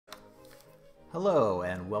Hello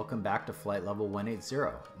and welcome back to Flight Level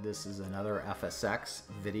 180. This is another FSX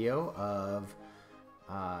video of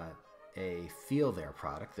a FeelThere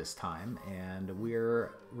product this time, and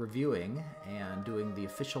we're reviewing and doing the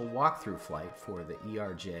official walkthrough flight for the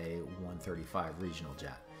ERJ 135 regional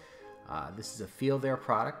jet. This is a FeelThere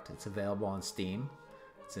product. It's available on Steam.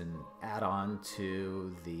 It's an add-on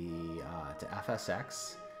to to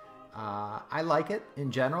FSX. I like it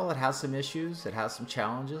in general. It has some issues, it has some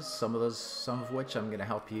challenges, some of which I'm going to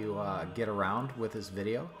help you get around with this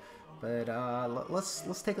video. But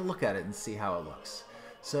let's take a look at it and see how it looks.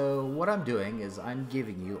 So what I'm doing is I'm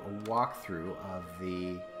giving you a walkthrough of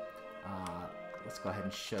the. Let's go ahead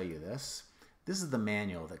and show you this. This is the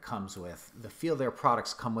manual that comes with the FeelThere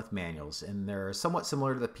products. Come with manuals, and they're somewhat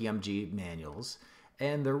similar to the PMG manuals,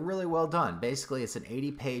 and they're really well done. Basically, it's an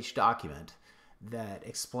 80-page document that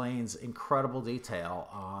explains incredible detail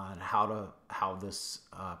on how this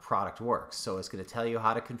product works. So it's going to tell you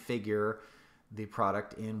how to configure the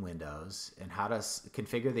product in Windows and how to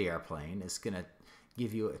configure the airplane. It's going to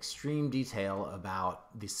give you extreme detail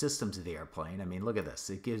about the systems of the airplane. I mean, look at this.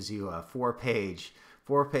 It gives you a four-page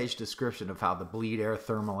description of how the bleed air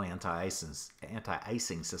thermal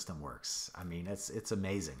anti-icing system works. I mean, it's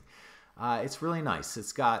amazing. It's really nice.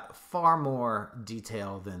 It's got far more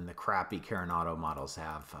detail than the crappy Auto models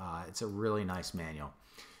have. It's a really nice manual.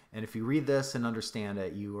 And if you read this and understand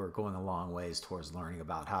it, you are going a long ways towards learning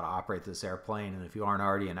about how to operate this airplane. And if you aren't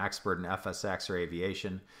already an expert in FSX or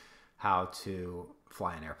aviation, how to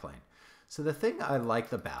fly an airplane. So the thing I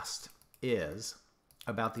like the best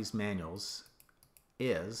about these manuals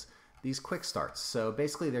is these quick starts. So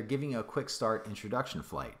basically they're giving you a quick start introduction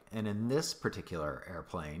flight. And in this particular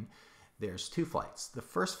airplane, there's two flights. The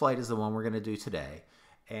first flight is the one we're going to do today,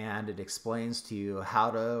 and it explains to you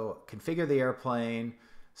how to configure the airplane,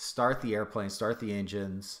 start the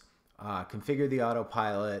engines, configure the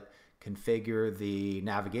autopilot, configure the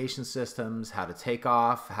navigation systems, how to take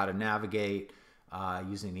off, how to navigate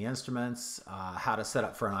using the instruments, how to set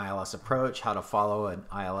up for an ILS approach, how to follow an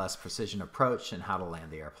ILS precision approach, and how to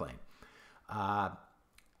land the airplane. I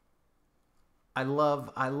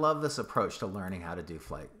love this approach to learning how to do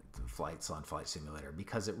flights on Flight Simulator,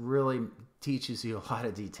 because it really teaches you a lot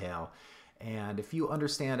of detail, and if you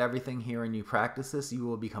understand everything here and you practice this, you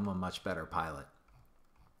will become a much better pilot.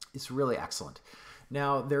 It's really excellent.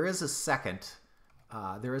 Now there is a second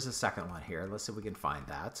one here. Let's see if we can find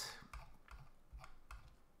that.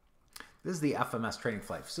 This is the FMS training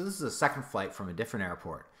flight. So this is a second flight from a different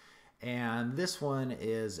airport, and this one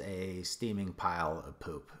is a steaming pile of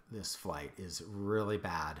poop. This flight is really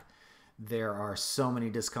bad. There are so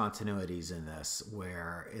many discontinuities in this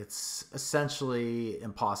where it's essentially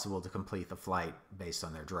impossible to complete the flight based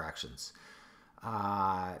on their directions.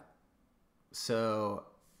 So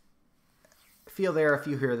FeelThere, if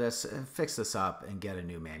you hear this, fix this up and get a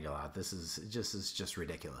new manual out. This is just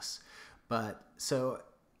ridiculous. But so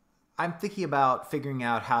I'm thinking about figuring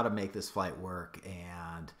out how to make this flight work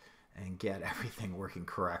and get everything working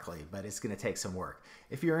correctly, but it's going to take some work.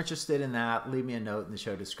 If you're interested in that, leave me a note in the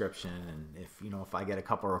show description, and if I get a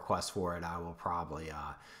couple requests for it, I will probably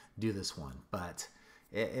do this one. But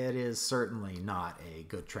it is certainly not a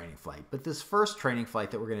good training flight. But this first training flight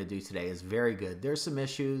that we're going to do today is very good. There's some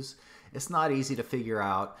issues. It's not easy to figure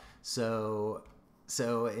out. So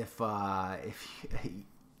if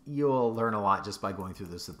you'll learn a lot just by going through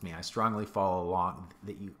this with me. I strongly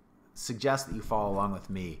suggest that you follow along with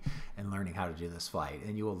me in learning how to do this flight,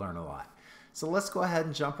 and you will learn a lot. So let's go ahead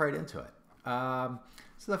and jump right into it.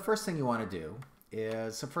 So the first thing you want to do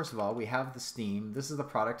is, so first of all, we have the Steam. This is the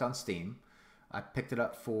product on Steam. I picked it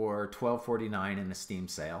up for $12.49 in a Steam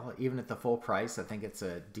sale. Even at the full price, I think it's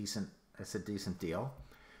a decent deal.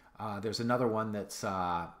 There's another one that's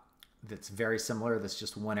very similar. That's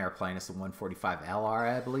just one airplane. It's the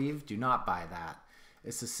 145LR, I believe. Do not buy that.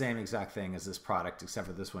 It's the same exact thing as this product, except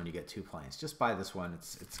for this one you get two planes. Just buy this one.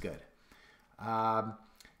 It's good.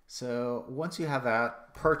 So once you have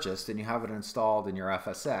that purchased and you have it installed in your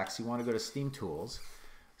FSX, you want to go to Steam Tools.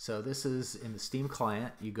 So this is in the Steam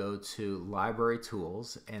client. You go to Library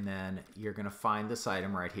Tools, and then you're going to find this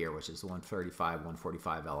item right here, which is the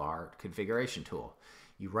 145LR configuration tool.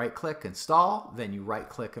 You right-click Install, then you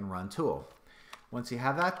right-click and Run Tool. Once you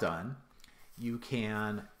have that done,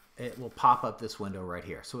 it will pop up this window right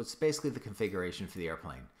here. So it's basically the configuration for the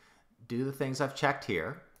airplane. Do the things I've checked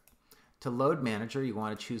here. To load manager, you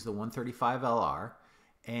want to choose the 135LR,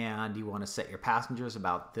 and you want to set your passengers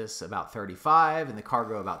about 35 and the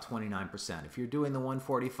cargo about 29%. If you're doing the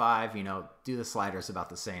 145, do the sliders about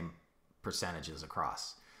the same percentages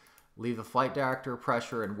across. Leave the flight director,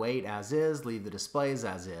 pressure, and weight as is. Leave the displays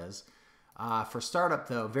as is. For startup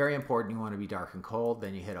though, very important, you want to be dark and cold,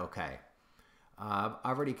 then you hit OK. I've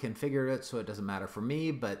already configured it so it doesn't matter for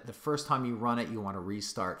me, but the first time you run it, you want to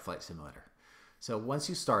restart Flight Simulator. So once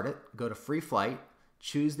you start it, go to Free Flight,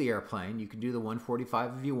 choose the airplane. You can do the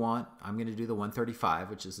 145 if you want. I'm going to do the 135,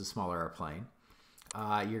 which is the smaller airplane.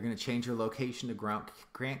 You're going to change your location to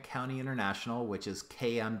Grant County International, which is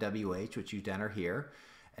KMWH, which you'd enter here.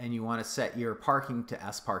 And you want to set your parking to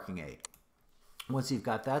S Parking 8. Once you've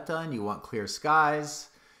got that done, you want clear skies.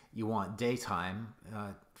 You want daytime.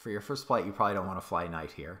 For your first flight, you probably don't want to fly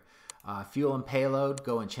night here. Fuel and payload,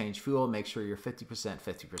 go and change fuel. Make sure you're 50%,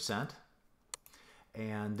 50%.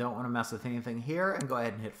 And don't want to mess with anything here, and go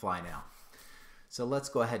ahead and hit fly now. So let's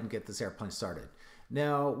go ahead and get this airplane started.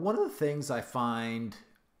 Now, one of the things I find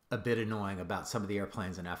a bit annoying about some of the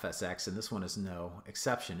airplanes in FSX, and this one is no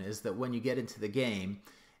exception, is that when you get into the game,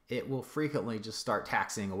 it will frequently just start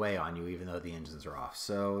taxiing away on you even though the engines are off.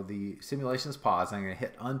 So the simulation is paused. I'm going to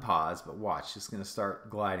hit unpause, but watch, it's going to start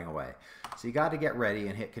gliding away. So you got to get ready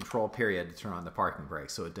and hit control period to turn on the parking brake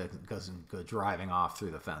so it doesn't go driving off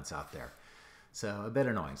through the fence out there. So a bit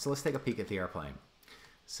annoying. So let's take a peek at the airplane.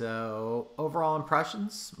 So overall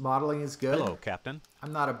impressions, modeling is good. Hello, Captain.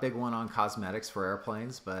 I'm not a big one on cosmetics for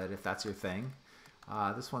airplanes, but if that's your thing,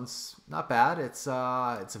 this one's not bad. It's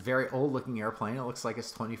a very old looking airplane. It looks like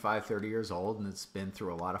it's 25, 30 years old, and it's been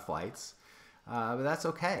through a lot of flights. But that's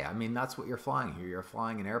okay. I mean, that's what you're flying here. You're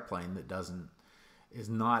flying an airplane that is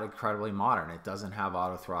not incredibly modern. It doesn't have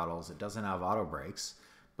auto throttles. It doesn't have auto brakes,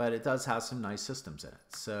 but it does have some nice systems in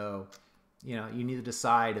it. So, you know, you need to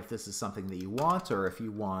decide if this is something that you want, or if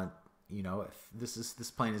you want, you know, if this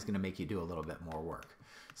plane is going to make you do a little bit more work.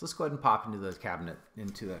 So let's go ahead and pop into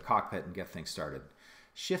the cockpit and get things started.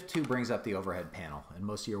 Shift 2 brings up the overhead panel, and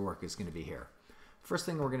most of your work is going to be here. First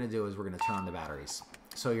thing we're going to do is we're going to turn on the batteries.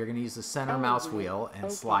 So you're going to use the center mouse wheel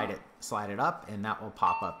and slide it up, and that will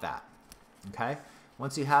pop up that. Okay.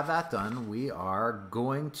 Once you have that done, we are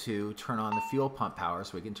going to turn on the fuel pump power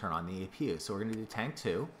so we can turn on the APU. So we're going to do tank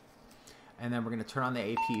 2. And then we're going to turn on the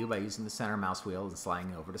APU by using the center mouse wheel and sliding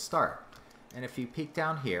it over to start. And if you peek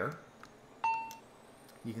down here,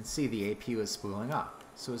 you can see the APU is spooling up.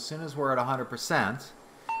 So as soon as we're at 100%,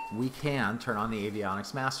 we can turn on the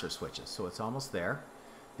avionics master switches. So it's almost there.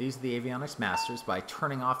 These are the avionics masters. By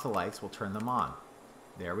turning off the lights, we'll turn them on.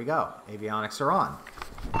 There we go. Avionics are on.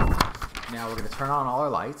 Now we're going to turn on all our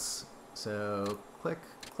lights. So click,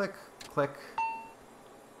 click, click.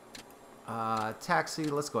 Taxi,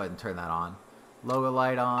 let's go ahead and turn that on. Logo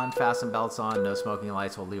light on, fasten belts on, no smoking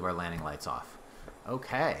lights. We'll leave our landing lights off.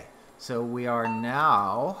 Okay, so we are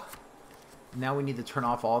now we need to turn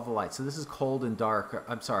off all the lights. So this is cold and dark,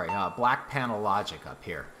 I'm sorry, black panel logic up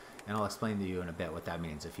here. And I'll explain to you in a bit what that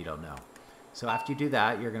means if you don't know. So after you do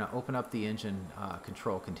that, you're going to open up the engine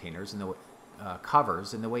control containers and the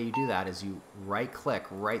covers. And the way you do that is you right click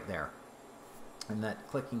right there. And that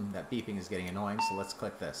beeping is getting annoying, so let's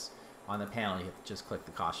click this. On the panel, you have to just click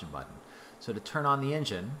the caution button. So to turn on the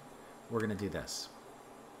engine, we're going to do this.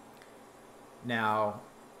 Now,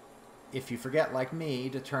 if you forget, like me,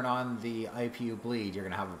 to turn on the APU bleed, you're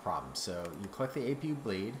going to have a problem. So you click the APU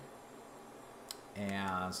bleed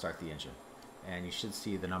and start the engine. And you should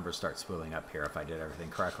see the numbers start spooling up here if I did everything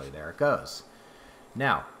correctly. There it goes.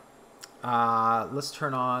 Now, let's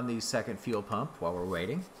turn on the second fuel pump while we're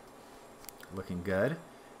waiting. Looking good.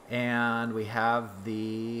 And we have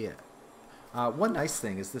the... one nice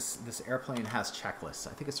thing is this airplane has checklists.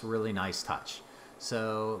 I think it's a really nice touch.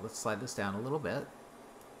 So let's slide this down a little bit.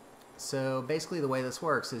 So basically the way this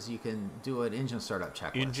works is you can do an engine startup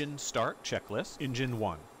checklist. Engine start checklist, engine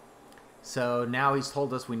 1. So now he's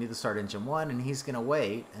told us we need to start engine 1, and he's going to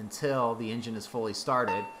wait until the engine is fully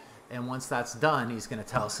started. And once that's done, he's going to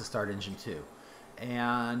tell us to start engine 2.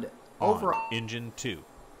 And overall... Engine 2.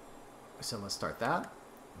 So let's start that.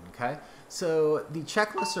 Okay, so the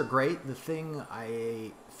checklists are great. The thing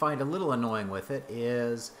I find a little annoying with it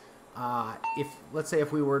is let's say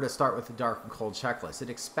if we were to start with the dark and cold checklist, it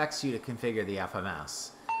expects you to configure the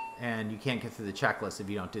FMS, and you can't get through the checklist if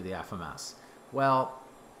you don't do the FMS. Well,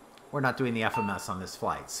 we're not doing the FMS on this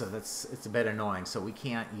flight, so it's a bit annoying, so we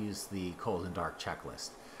can't use the cold and dark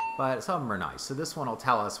checklist. But some of them are nice. So this one will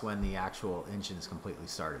tell us when the actual engine is completely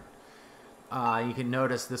started. You can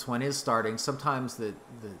notice this one is starting. Sometimes the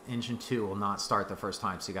engine 2 will not start the first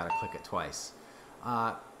time, so you got to click it twice.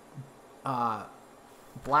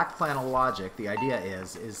 Black panel logic, the idea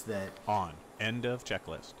is that... On. End of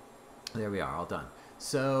checklist. There we are, all done.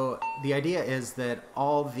 So the idea is that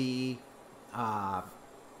all the...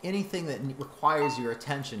 anything that requires your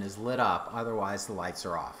attention is lit up, otherwise the lights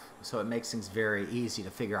are off. So it makes things very easy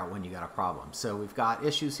to figure out when you got a problem. So we've got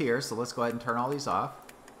issues here, so let's go ahead and turn all these off.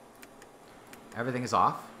 Everything is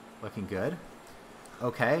off, looking good.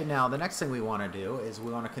 Okay, now the next thing we want to do is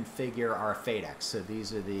we want to configure our FSX. So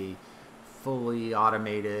these are the fully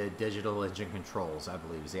automated digital engine controls, I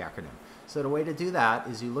believe is the acronym. So the way to do that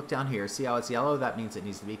is you look down here, see how it's yellow? That means it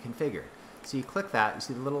needs to be configured. So you click that, you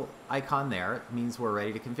see the little icon there, it means we're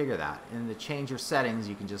ready to configure that. And to change your settings,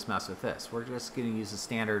 you can just mess with this. We're just going to use the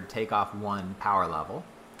standard takeoff 1 power level.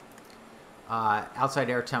 Outside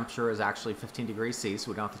air temperature is actually 15 degrees C, so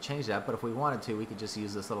we don't have to change that, but if we wanted to, we could just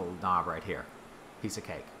use this little knob right here. Piece of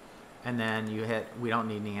cake. And then you hit, we don't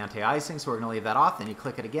need any anti-icing, so we're going to leave that off, then you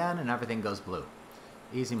click it again, and everything goes blue.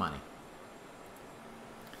 Easy money.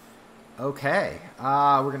 Okay,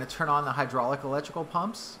 we're going to turn on the hydraulic electrical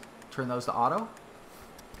pumps. Turn those to auto.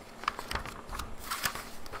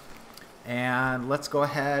 And let's go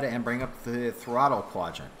ahead and bring up the throttle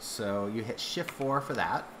quadrant. So you hit Shift 4 for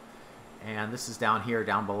that. And this is down here,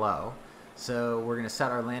 down below. So we're going to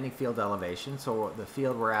set our landing field elevation. So the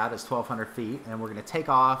field we're at is 1,200 feet. And we're going to take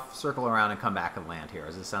off, circle around, and come back and land here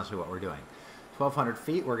is essentially what we're doing. 1,200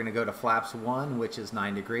 feet, we're going to go to flaps 1, which is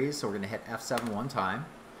 9 degrees. So we're going to hit F7 one time.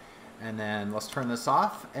 And then let's turn this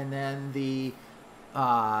off. And then the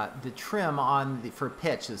trim on for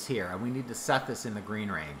pitch is here, and we need to set this in the green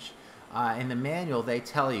range. In the manual, they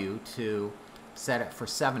tell you to set it for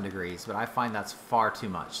 7 degrees, but I find that's far too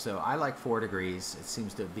much. So I like 4 degrees. It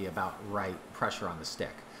seems to be about right pressure on the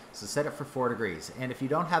stick. So set it for 4 degrees. And if you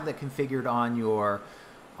don't have that configured on your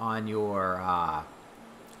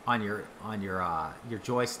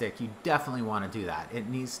joystick, you definitely want to do that. It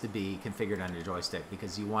needs to be configured on your joystick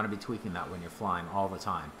because you want to be tweaking that when you're flying all the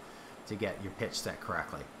time to get your pitch set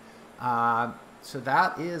correctly. So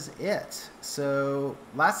that is it. So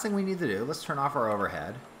last thing we need to do, let's turn off our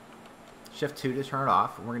overhead. Shift 2 to turn it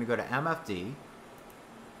off. We're going to go to MFD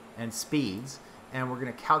and speeds, and we're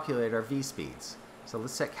going to calculate our V speeds. So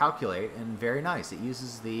let's set calculate, and very nice. It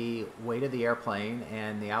uses the weight of the airplane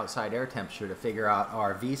and the outside air temperature to figure out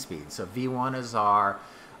our V speed. So V1 is our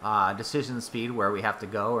decision speed, where we have to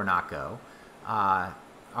go or not go.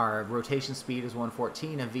 Our rotation speed is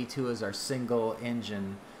 114, and V2 is our single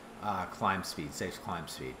engine climb speed, safe climb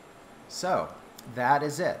speed. So that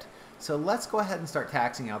is it. So let's go ahead and start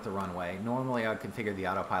taxiing out the runway. Normally I would configure the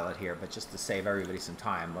autopilot here, but just to save everybody some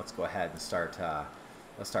time, let's go ahead and start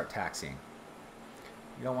taxiing.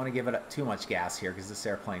 You don't want to give it too much gas here because this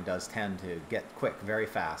airplane does tend to get quick very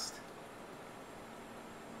fast.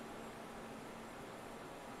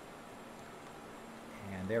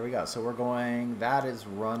 And there we go. So we're going, that is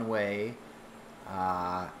runway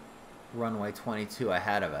 22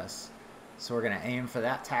 ahead of us. So we're going to aim for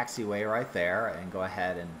that taxiway right there and go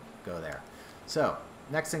ahead and go there. So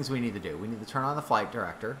next things we need to do, we need to turn on the flight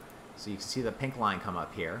director. So you can see the pink line come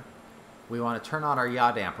up here. We want to turn on our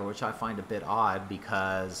yaw damper, which I find a bit odd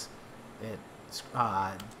because it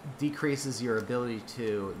decreases your ability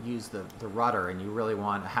to use the rudder, and you really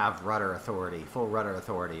want to have rudder authority, full rudder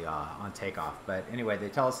authority on takeoff. But anyway, they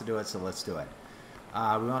tell us to do it, so let's do it.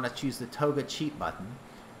 We want to choose the toga cheat button.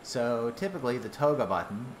 So typically the toga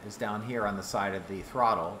button is down here on the side of the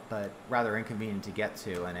throttle, but rather inconvenient to get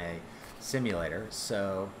to in a simulator.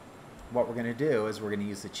 So what we're going to do is we're going to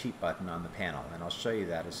use the cheat button on the panel, and I'll show you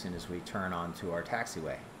that as soon as we turn on to our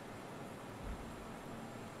taxiway.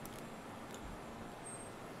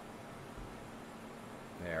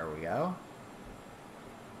 There we go.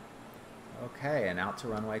 Okay, and out to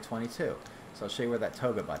runway 22. So I'll show you where that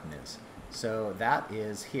toga button is. So that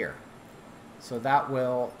is here. So that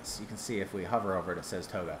will, so you can see if we hover over it, it says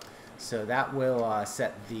toga. So that will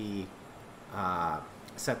set the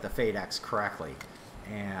FSX correctly,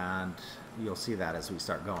 and you'll see that as we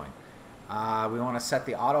start going. We want to set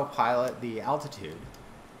the autopilot, the altitude,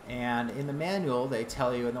 and in the manual they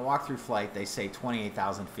tell you, in the walkthrough flight they say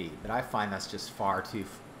 28,000 feet, but I find that's just far too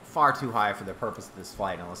high for the purpose of this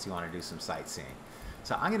flight unless you want to do some sightseeing.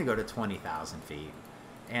 So I'm going to go to 20,000 feet.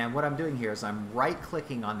 And what I'm doing here is I'm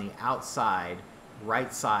right-clicking on the outside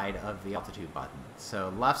right side of the altitude button.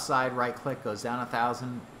 So left side right-click goes down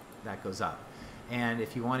 1,000, that goes up. And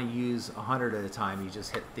if you want to use 100 at a time, you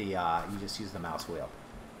just hit the you just use the mouse wheel,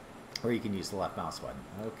 or you can use the left mouse button.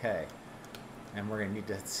 Okay, and we're going to need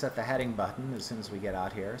to set the heading button as soon as we get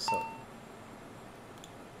out here. So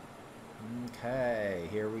okay,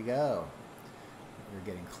 here we go. We're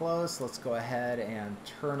getting close. Let's go ahead and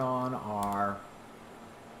turn on our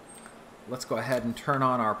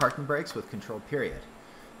parking brakes with control period.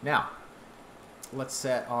 Now, let's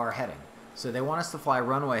set our heading. So they want us to fly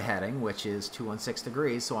runway heading, which is 216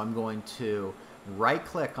 degrees, so I'm going to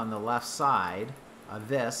right-click on the left side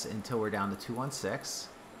this until we're down to 216.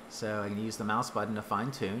 So I can use the mouse button to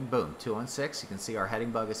fine tune. Boom, 216. You can see our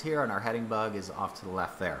heading bug is here and our heading bug is off to the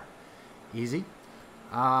left there. Easy.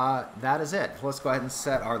 That is it. Let's go ahead and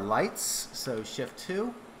set our lights. So Shift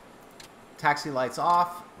 2, taxi lights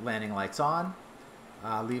off, landing lights on.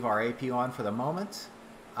 Leave our AP on for the moment.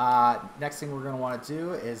 Next thing we're going to want to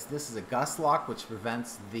do is, this is a gust lock, which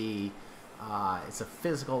prevents the, it's a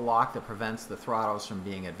physical lock that prevents the throttles from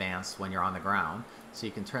being advanced when you're on the ground. So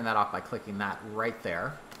you can turn that off by clicking that right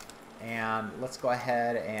there. And let's go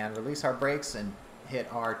ahead and release our brakes and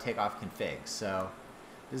hit our takeoff config. So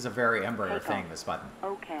this is a very Embraer thing, this button.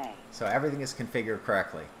 Okay. So everything is configured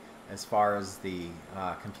correctly as far as the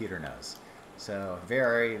computer knows. So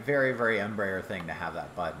very, very, very Embraer thing to have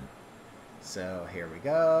that button. So here we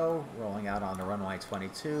go, rolling out on the runway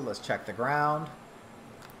 22. Let's check the ground.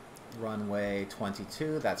 Runway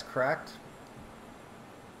 22, that's correct.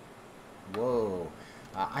 Whoa.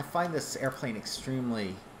 I find this airplane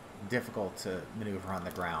extremely difficult to maneuver on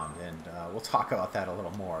the ground, and we'll talk about that a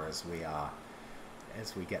little more as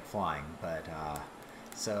we get flying. But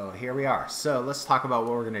so here we are. So let's talk about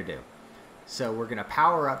what we're going to do. So we're going to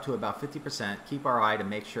power up to about 50%, keep our eye to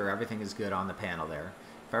make sure everything is good on the panel there.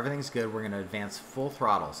 If everything's good, we're going to advance full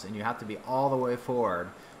throttles, and you have to be all the way forward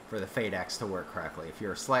for the FADEX to work correctly. If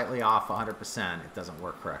you're slightly off 100%, it doesn't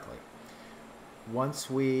work correctly. Once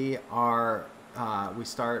we are we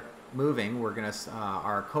start moving, we're going to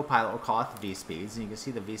our co-pilot will call out the V-speeds, and you can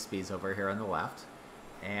see the V-speeds over here on the left.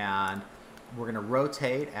 And we're going to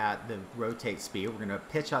rotate at the rotate speed. We're going to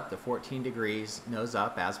pitch up to 14 degrees, nose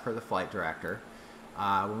up, as per the flight director.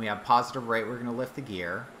 When we have positive rate, we're going to lift the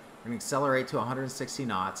gear. We're going to accelerate to 160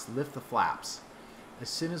 knots, lift the flaps. As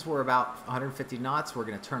soon as we're about 150 knots, we're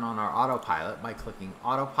going to turn on our autopilot by clicking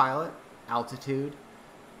autopilot, altitude,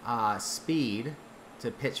 speed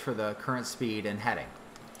to pitch for the current speed and heading.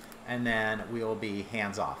 And then we will be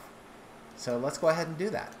hands off. So let's go ahead and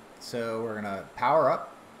do that. So we're going to power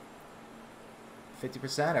up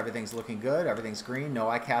 50%. Everything's looking good. Everything's green. No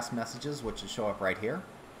ICAS messages, which will show up right here.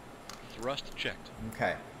 Thrust checked.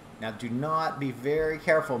 Okay. Now do not be very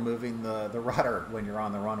careful moving the rudder when you're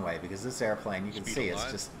on the runway, because this airplane, you can see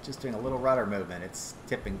it's just doing a little rudder movement. It's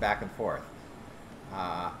tipping back and forth.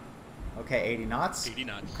 Okay, 80 knots. 80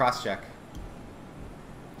 knots. Cross check.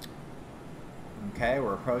 Okay,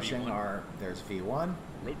 we're approaching our, there's V1.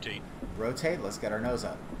 Rotate. Rotate, let's get our nose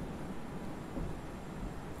up.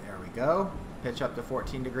 There we go. Pitch up to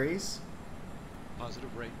 14 degrees.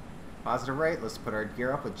 Positive rate. Positive rate, let's put our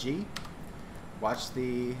gear up with G. Watch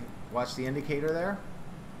the indicator there.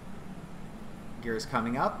 Gear is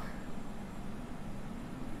coming up.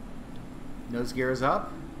 Nose gear is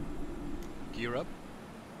up. Gear up.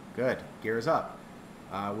 Good, gear is up.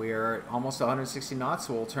 We are almost 160 knots,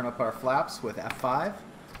 so we'll turn up our flaps with F5.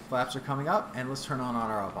 Flaps are coming up, and let's turn on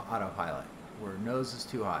our autopilot. Our nose is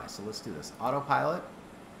too high, so let's do this. Autopilot,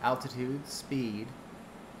 altitude, speed,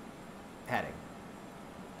 heading.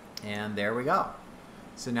 And there we go.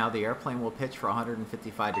 So now the airplane will pitch for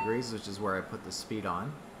 155 degrees, which is where I put the speed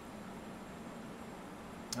on.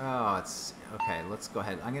 Oh, it's okay. Let's go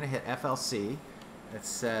ahead. I'm going to hit FLC. It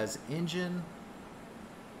says engine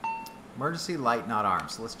emergency light not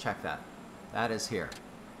armed. So let's check that. That is here.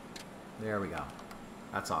 There we go.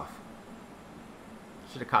 That's off.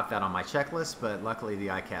 Should have caught that on my checklist, but luckily the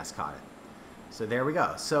ICAS caught it. So there we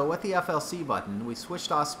go. So with the FLC button, we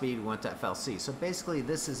switched off speed, we went to FLC. So basically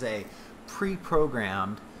this is a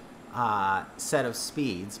pre-programmed set of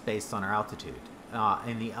speeds based on our altitude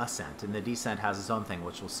in the ascent, and the descent has its own thing,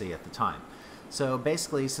 which we'll see at the time. So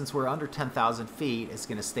basically, since we're under 10,000 feet, it's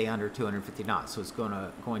going to stay under 250 knots. So it's going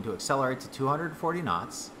to accelerate to 240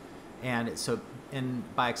 knots, and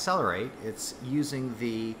by accelerate, it's using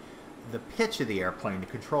the pitch of the airplane to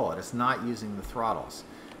control it. It's not using the throttles.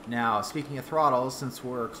 Now, speaking of throttles, since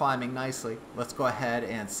we're climbing nicely, let's go ahead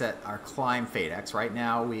and set our climb FADEX. Right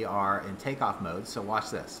now we are in takeoff mode, so watch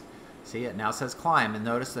this. See, it now says climb, and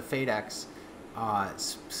notice the FADEX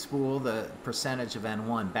spool the percentage of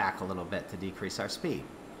N1 back a little bit to decrease our speed.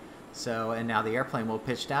 So, and now the airplane will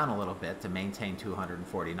pitch down a little bit to maintain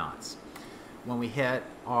 240 knots. When we hit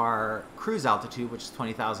our cruise altitude, which is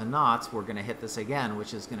 20,000 knots, we're going to hit this again,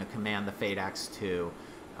 which is going to command the FADEX to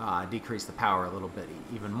decrease the power a little bit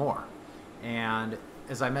even more. And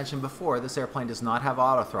as I mentioned before, this airplane does not have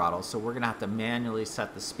auto throttle, so we're going to have to manually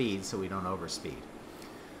set the speed so we don't overspeed.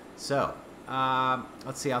 So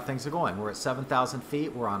let's see how things are going. We're at 7,000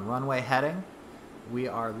 feet. We're on runway heading. We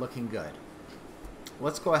are looking good.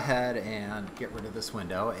 Let's go ahead and get rid of this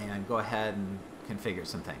window and go ahead and configure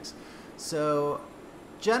some things. So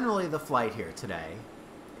generally the flight here today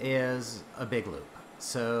is a big loop.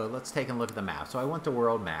 so let's take a look at the map. So I went to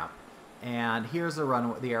world map, and here's the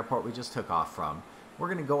airport we just took off from. We're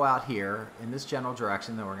going to go out here in this general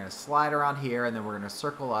direction, then we're going to slide around here, and then we're going to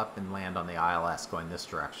circle up and land on the ILS going this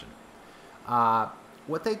direction.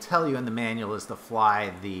 What they tell you in the manual is to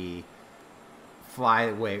fly the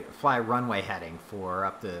runway heading for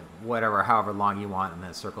up to however long you want, and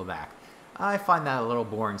then circle back. I find that a little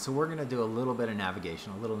boring, so we're going to do a little bit of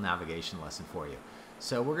navigation, a little navigation lesson for you.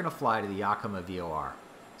 So we're going to fly to the Yakima VOR.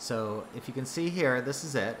 So if you can see here, this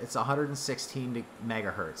is it. It's 116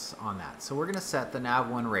 megahertz on that. So we're going to set the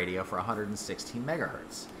nav1 radio for 116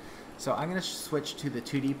 megahertz. So I'm going to switch to the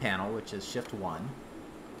 2D panel, which is shift 1. You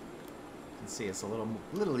can see it's a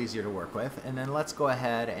little easier to work with. And then let's go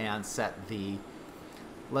ahead and set the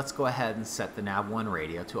nav1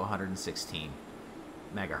 radio to 116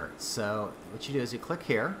 megahertz. So what you do is you click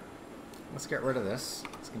here. Let's get rid of this.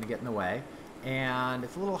 It's going to get in the way. And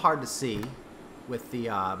it's a little hard to see with the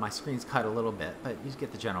my screen's cut a little bit, but you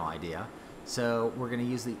get the general idea. So we're going to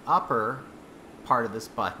use the upper part of this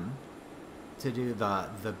button to do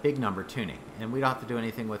the big number tuning, and we don't have to do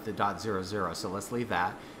anything with the .00, so let's leave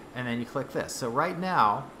that. And then you click this. So right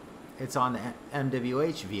now it's on the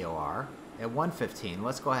MWH VOR at 115.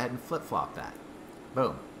 Let's go ahead and flip-flop that.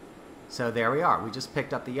 Boom. So there we are. We just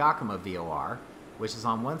picked up the Yakima VOR, which is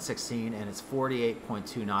on 116, and it's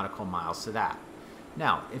 48.2 nautical miles to that.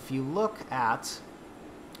 Now, if you look at,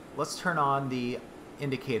 let's turn on the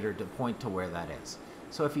indicator to point to where that is.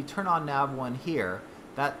 So if you turn on nav1 here,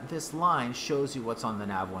 this line shows you what's on the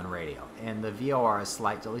nav1 radio, and the VOR is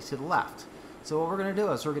slightly to the left. So what we're going to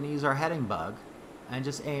do is we're going to use our heading bug and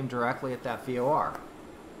just aim directly at that VOR,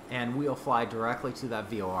 and we'll fly directly to that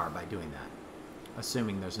VOR by doing that,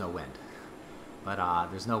 assuming there's no wind. But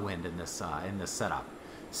there's no wind in this setup.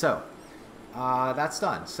 So that's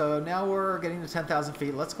done. So now we're getting to 10,000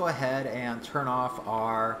 feet. Let's go ahead and turn off the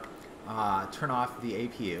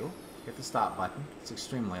APU. Hit the stop button. It's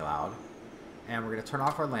extremely loud. And we're going to turn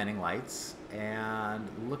off our landing lights. And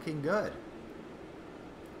looking good.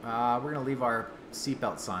 We're going to leave our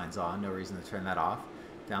seatbelt signs on. No reason to turn that off.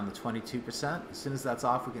 Down to 22%. As soon as that's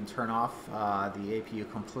off, we can turn off the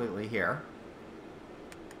APU completely here.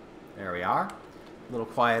 There we are. A little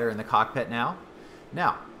quieter in the cockpit now.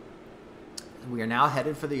 Now, we are now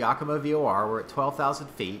headed for the Yakima VOR. We're at 12,000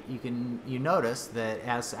 feet. You notice that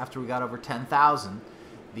after we got over 10,000,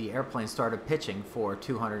 the airplane started pitching for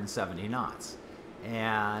 270 knots.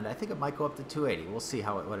 And I think it might go up to 280. We'll see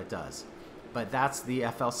what it does. But that's the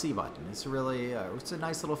FLC button. It's really it's a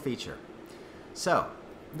nice little feature. So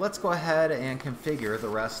let's go ahead and configure the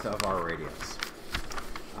rest of our radios.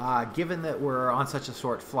 Given that we're on such a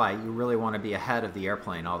short flight, you really want to be ahead of the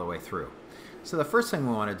airplane all the way through. So the first thing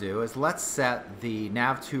we want to do is let's set the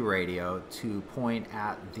nav2 radio to point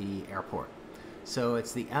at the airport. So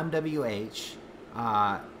it's the MWH.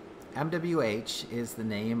 MWH is the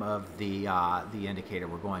name of the indicator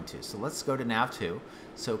we're going to. So let's go to nav2.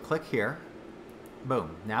 So click here.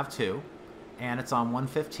 Boom, nav2. And it's on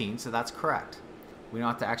 115, so that's correct. We don't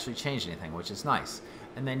have to actually change anything, which is nice.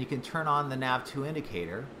 And then you can turn on the nav2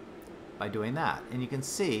 indicator by doing that. And you can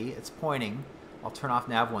see it's pointing. I'll turn off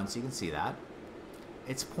nav1 so you can see that.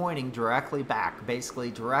 It's pointing directly back,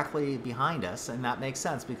 basically directly behind us, and that makes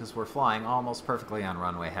sense because we're flying almost perfectly on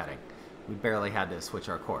runway heading. We barely had to switch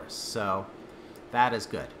our course, so that is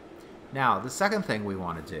good. Now, the second thing we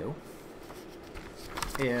want to do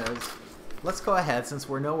is, let's go ahead, since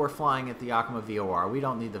we know we're flying at the Yakima VOR, we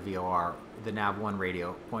don't need the VOR, the nav1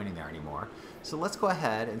 radio pointing there anymore. So let's go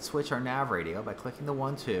ahead and switch our nav radio by clicking the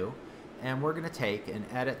 1-2, and we're going to take and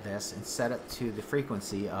edit this and set it to the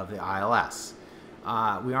frequency of the ILS.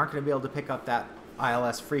 We aren't going to be able to pick up that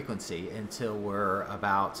ILS frequency until we're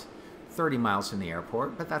about 30 miles from the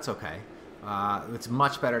airport, but that's okay. It's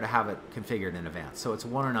much better to have it configured in advance. So it's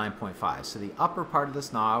 109.5. So the upper part of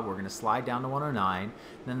this knob, we're going to slide down to 109. And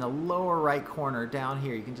then the lower right corner down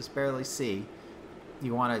here, you can just barely see.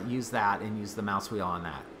 You want to use that and use the mouse wheel on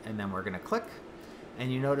that. And then we're going to click.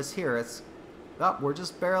 And you notice here it's, we're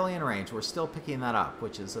just barely in range. We're still picking that up,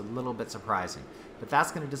 which is a little bit surprising. But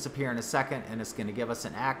that's going to disappear in a second, and it's going to give us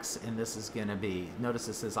an X, and this is going to be, notice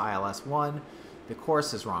this is ILS 1. The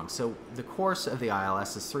course is wrong. So the course of the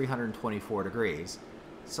ILS is 324 degrees.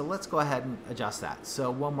 So let's go ahead and adjust that.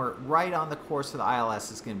 So when we're right on the course of the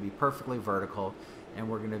ILS, it's going to be perfectly vertical, and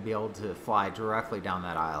we're going to be able to fly directly down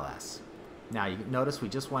that ILS. Now you notice we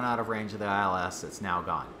just went out of range of the ILS. It's now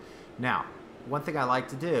gone. Now, one thing I like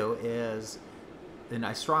to do is, and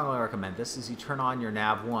I strongly recommend this, is you turn on your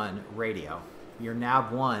nav1 radio, your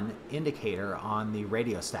nav1 indicator on the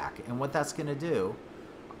radio stack. And what that's going to do,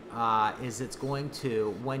 is it's going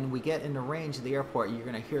to, when we get into range of the airport, you're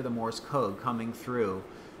going to hear the Morse code coming through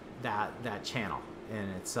that channel, and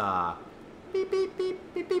it's beep beep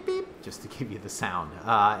beep beep beep beep, just to give you the sound,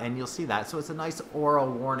 and you'll see that. So it's a nice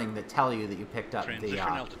oral warning that tell you that you picked up Transition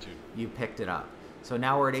altitude. You picked it up. So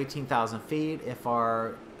now we're at 18,000 feet. If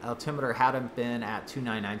our altimeter hadn't been at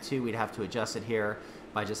 2992, we'd have to adjust it here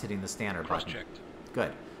by just hitting the standard button. Cross-checked.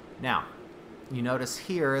 Good. Now, you notice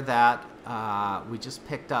here that we just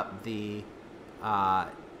picked up the nav2.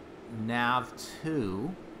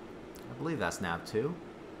 I believe that's nav2.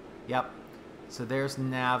 Yep. So there's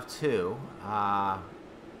nav2.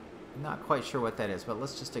 Not quite sure what that is, but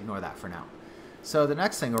let's just ignore that for now. So the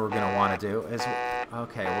next thing we're going to want to do is,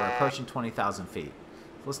 okay, we're approaching 20,000 feet.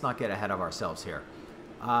 Let's not get ahead of ourselves here.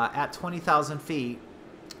 At 20,000 feet,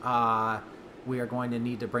 we are going to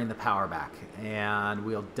need to bring the power back, and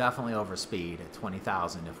we'll definitely overspeed at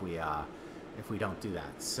 20,000 if we don't do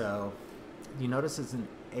that. So you notice it's an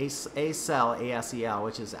ASEL, ASEL,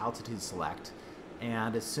 which is altitude select,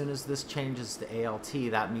 and as soon as this changes to ALT,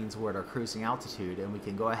 that means we're at our cruising altitude, and we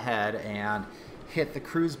can go ahead and hit the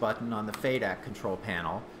cruise button on the FADEC control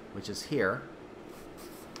panel, which is here,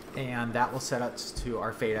 and that will set us to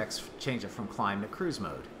our FADEX, change it from climb to cruise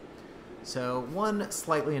mode. So one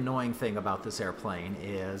slightly annoying thing about this airplane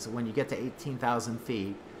is when you get to 18,000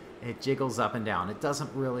 feet, it jiggles up and down. It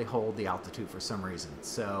doesn't really hold the altitude for some reason.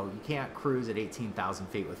 So you can't cruise at 18,000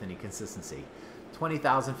 feet with any consistency.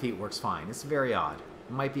 20,000 feet works fine. It's very odd.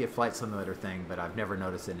 It might be a flight simulator thing, but I've never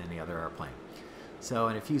noticed it in any other airplane. So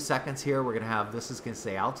in a few seconds here, we're going to have, this is going to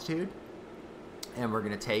say altitude, and we're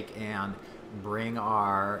going to take and bring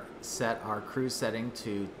set our cruise setting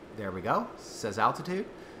to, there we go, it says altitude.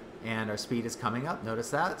 And our speed is coming up.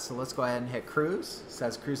 Notice that. So let's go ahead and hit cruise. It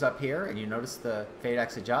says cruise up here, and you notice the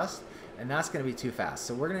FADEX adjust, and that's going to be too fast.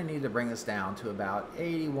 So we're going to need to bring this down to about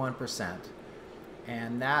 81%,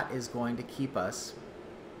 and that is going to keep us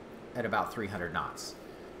at about 300 knots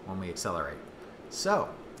when we accelerate. So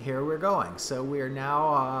here we're going. So we are now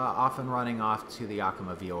off and running off to the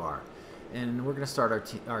Yakima VOR, and we're going to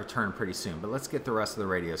start our turn pretty soon. But let's get the rest of the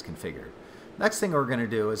radios configured. Next thing we're going to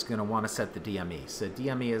do is going to want to set the DME. So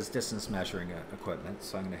DME is distance measuring equipment.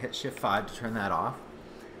 So I'm going to hit Shift 5 to turn that off.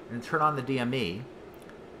 And turn on the DME.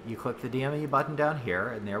 You click the DME button down here,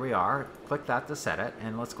 and there we are. Click that to set it,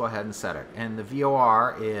 and let's go ahead and set it. And the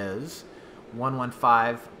VOR is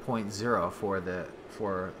 115.0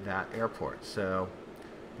 for that airport. So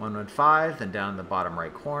 115, then down in the bottom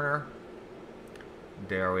right corner.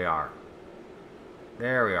 There we are.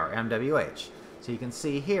 There we are, MWH. So you can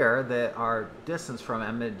see here that our distance from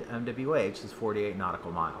MWH is 48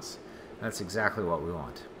 nautical miles. That's exactly what we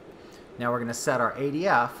want. Now we're going to set our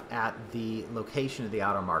ADF at the location of the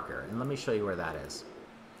outer marker. And let me show you where that is.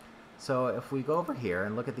 So if we go over here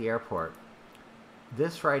and look at the airport,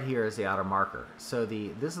 this right here is the outer marker. So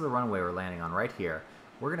this is the runway we're landing on right here.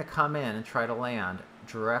 We're going to come in and try to land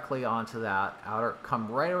directly onto that outer,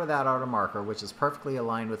 come right over that outer marker, which is perfectly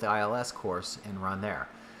aligned with the ILS course, and run there.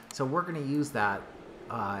 So we're going to use that,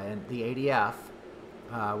 and the ADF,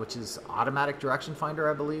 which is Automatic Direction Finder,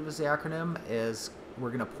 I believe is the acronym, is we're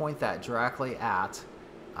going to point that directly at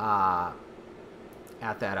that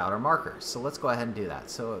outer marker. So let's go ahead and do that.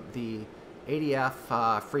 So the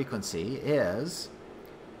ADF frequency is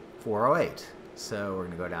 408. So we're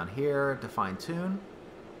going to go down here to fine tune.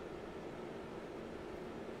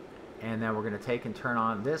 And then we're going to take and turn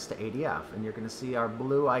on this to ADF. And you're going to see our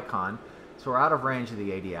blue icon. So we're out of range of the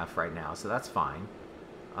ADF right now, so that's fine.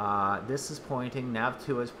 This is pointing,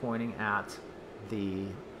 nav2 is pointing at the,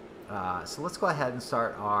 so let's go ahead and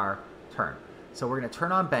start our turn. So we're going to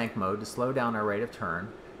turn on bank mode to slow down our rate of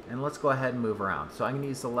turn, and let's go ahead and move around. So I'm going to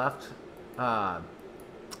use the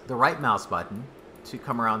right mouse button to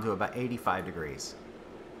come around to about 85 degrees.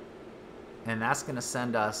 And that's going to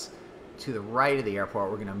send us to the right of the airport.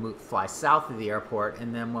 We're going to fly south of the airport,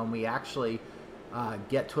 and then when we actually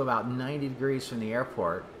get to about 90 degrees from the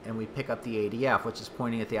airport and we pick up the ADF, which is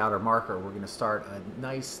pointing at the outer marker, we're going to start a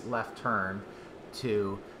nice left turn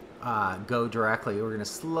to go directly. We're going to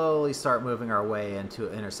slowly start moving our way in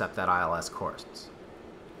to intercept that ILS course.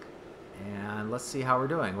 And let's see how we're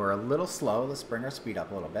doing. We're a little slow. Let's bring our speed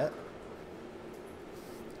up a little bit.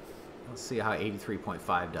 Let's see how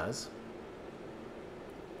 83.5 does.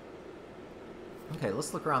 Okay,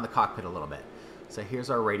 let's look around the cockpit a little bit. So here's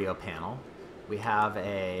our radio panel. We have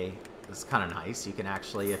it's kind of nice. You can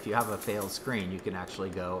actually, if you have a failed screen, you can actually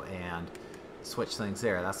go and switch things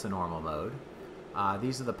there. That's the normal mode.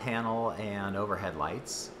 These are the panel and overhead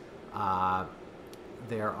lights.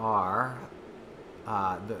 There are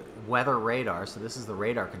the weather radar. So this is the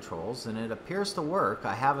radar controls, and it appears to work.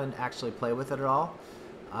 I haven't actually played with it at all.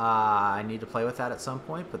 I need to play with that at some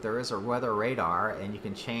point, but there is a weather radar, and you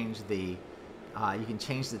can change the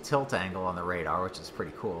tilt angle on the radar, which is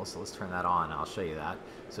pretty cool. So let's turn that on. I'll show you that.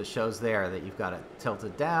 So it shows there that you've got it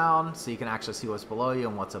tilted down, so you can actually see what's below you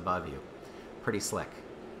and what's above you. Pretty slick.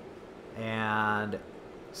 And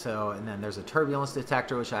then there's a turbulence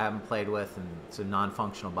detector, which I haven't played with, and some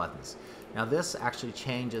non-functional buttons. Now this actually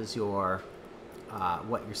changes your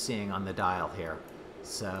what you're seeing on the dial here.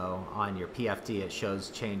 So on your PFD, it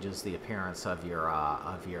changes the appearance of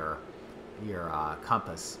your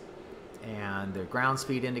compass. And the ground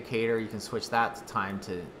speed indicator, you can switch that to time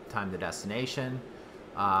to destination.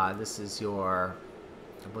 This is your,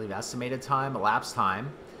 I believe, estimated time, elapsed time.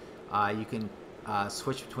 You can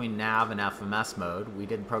switch between nav and FMS mode. We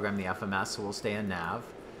didn't program the FMS, so we'll stay in nav.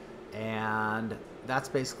 And that's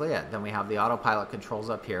basically it. Then we have the autopilot controls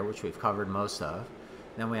up here, which we've covered most of.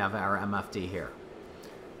 Then we have our MFD here.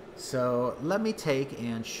 So let me take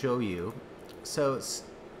and show you. So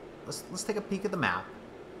let's take a peek at the map.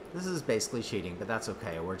 This is basically cheating, but that's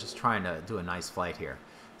okay. We're just trying to do a nice flight here.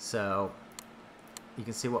 So you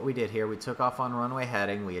can see what we did here. We took off on runway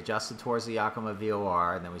heading. We adjusted towards the Yakima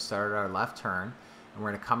VOR, and then we started our left turn. And we're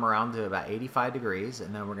going to come around to about 85 degrees,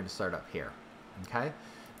 and then we're going to start up here. Okay?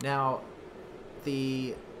 Now,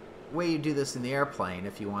 the way you do this in the airplane,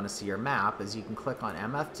 if you want to see your map, is you can click on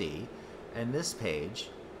MFD, and this page,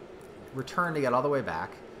 return to get all the way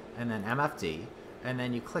back, and then MFD, and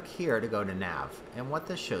then you click here to go to nav. And what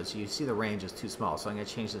this shows you see the range is too small, so I'm going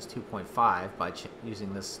to change this 2.5 by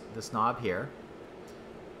using this knob here,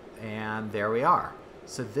 and there we are.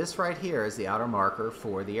 So this right here is the outer marker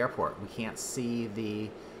for the airport. We can't see the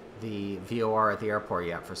VOR at the airport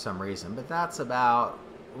yet for some reason, but that's about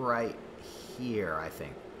right here, I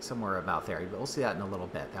think, somewhere about there. We'll see that in a little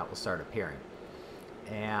bit. That will start appearing.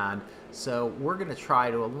 And so we're going to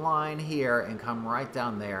try to align here and come right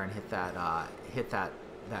down there and hit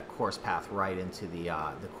that course path right into the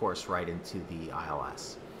course right into the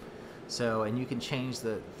ILS. So, and you can change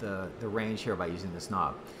the range here by using this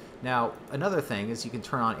knob. Now, another thing is you can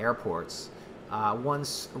turn on airports. One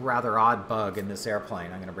rather odd bug in this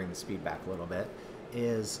airplane, I'm going to bring the speed back a little bit,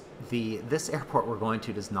 is this airport we're going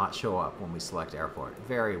to does not show up when we select airport.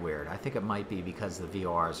 Very weird. I think it might be because the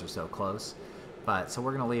VORs are so close. But so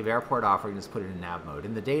we're going to leave airport off. We're going to just put it in nav mode.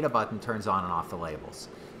 And the data button turns on and off the labels.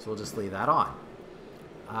 So we'll just leave that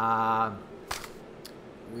on.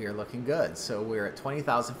 We are looking good. So we're at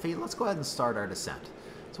 20,000 feet. Let's go ahead and start our descent.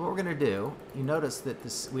 So what we're going to do, you notice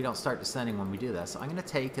that we don't start descending when we do this. I'm going to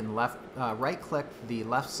take and right-click the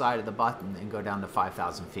left side of the button and go down to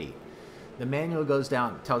 5,000 feet. The manual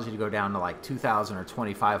tells you to go down to like 2,000 or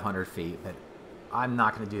 2,500 feet, but I'm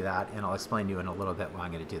not going to do that, and I'll explain to you in a little bit why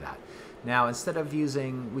I'm going to do that. Now, instead of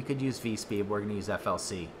we could use V-speed, we're going to use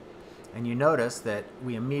FLC. And you notice that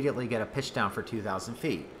we immediately get a pitch down for 2,000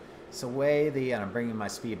 feet. So and I'm bringing my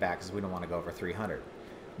speed back because we don't want to go over 300.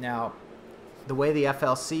 Now, the way the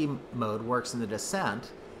FLC mode works in the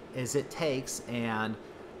descent is it takes and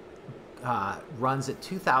runs at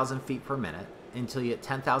 2,000 feet per minute until you hit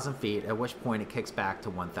 10,000 feet, at which point it kicks back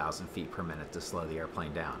to 1,000 feet per minute to slow the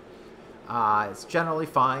airplane down. It's generally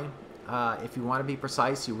fine. If you want to be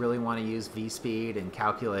precise, you really want to use V-speed and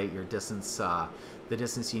calculate your distance, the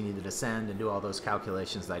distance you need to descend, and do all those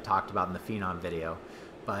calculations that I talked about in the Phenom video.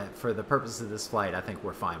 But for the purpose of this flight, I think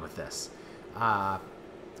we're fine with this.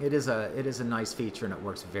 It is a nice feature, and it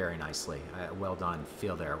works very nicely. Well done,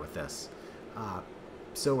 FeelThere, with this.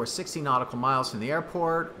 So we're 60 nautical miles from the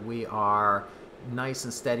airport. We are nice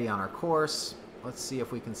and steady on our course. Let's see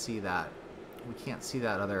if we can see that. We can't see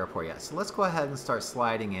that other airport yet. So let's go ahead and start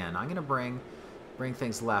sliding in. I'm going to bring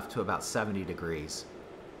things left to about 70 degrees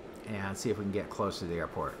and see if we can get closer to the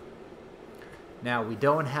airport. Now, we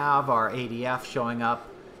don't have our ADF showing up.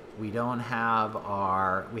 We have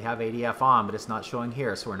ADF on, but it's not showing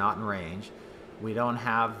here, so we're not in range. We don't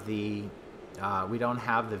have the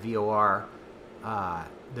VOR.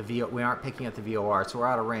 We aren't picking up the VOR, so we're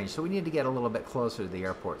out of range. So we need to get a little bit closer to the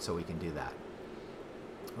airport so we can do that.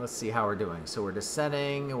 Let's see how we're doing. So we're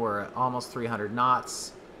descending. We're at almost 300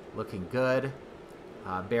 knots. Looking good.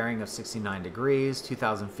 Bearing of 69 degrees,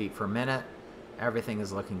 2,000 feet per minute. Everything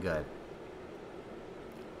is looking good.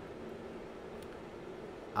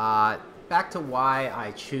 Back to why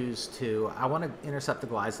I choose to... I want to intercept the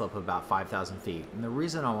glide slope of about 5,000 feet. And the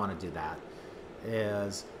reason I want to do that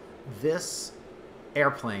is this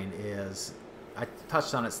airplane is... I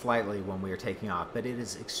touched on it slightly when we were taking off, but it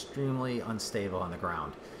is extremely unstable on the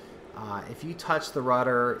ground. If you touch the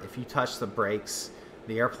rudder, if you touch the brakes,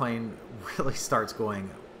 the airplane really starts going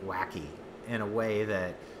wacky in a way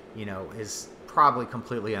that, you know, is probably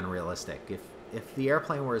completely unrealistic. If the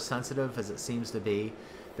airplane were as sensitive as it seems to be,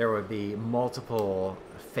 there would be multiple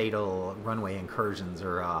fatal runway incursions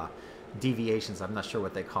or deviations. I'm not sure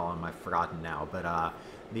what they call them. I've forgotten now. But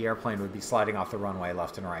the airplane would be sliding off the runway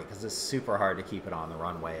left and right because it's super hard to keep it on the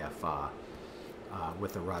runway if,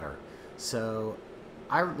 with the rudder. So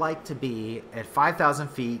I would like to be at 5,000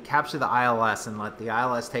 feet, capture the ILS, and let the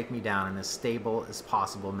ILS take me down in as stable as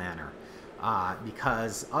possible manner.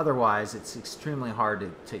 Because otherwise it's extremely hard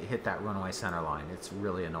to hit that runway center line. It's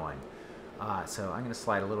really annoying. So I'm going to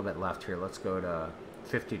slide a little bit left here. Let's go to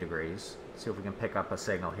 50 degrees. See if we can pick up a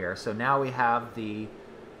signal here. So now we have the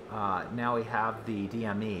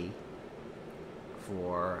DME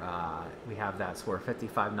for we have that. So we're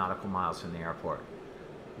 55 nautical miles from the airport.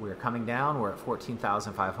 We're coming down. We're at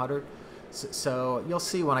 14,500. So you'll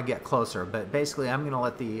see when I get closer, but basically I'm going to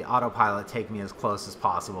let the autopilot take me as close as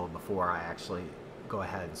possible before I actually go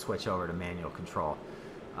ahead and switch over to manual control.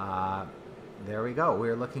 There we go.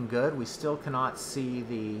 We're looking good. We still cannot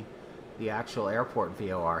see the actual airport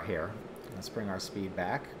VOR here. Let's bring our speed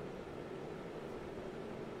back.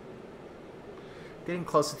 Getting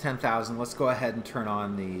close to 10,000. Let's go ahead and turn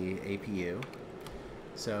on the APU.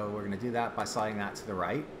 So we're going to do that by sliding that to the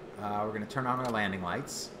right. We're going to turn on our landing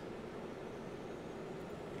lights.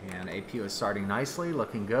 And APU is starting nicely,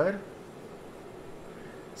 looking good.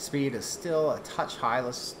 Speed is still a touch high.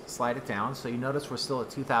 Let's slide it down. So you notice we're still at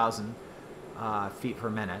 2,000 feet per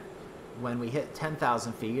minute. When we hit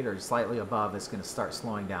 10,000 feet or slightly above, it's going to start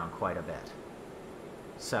slowing down quite a bit.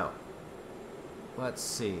 So let's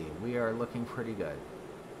see. We are looking pretty good.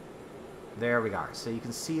 There we are. So you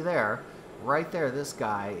can see there, right there, this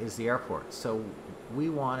guy is the airport. So we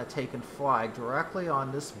want to take and fly directly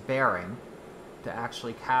on this bearing to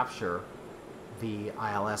actually capture the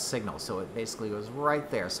ILS signal. So it basically goes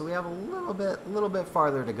right there. So we have a little bit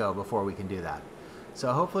farther to go before we can do that.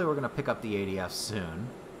 So hopefully we're going to pick up the ADF soon.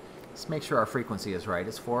 Let's make sure our frequency is right.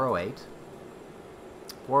 It's 408.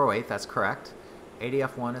 408, that's correct.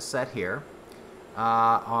 ADF1 is set here. We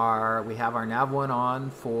have our nav1 on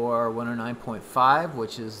for 109.5,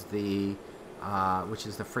 which is the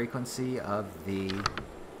frequency of the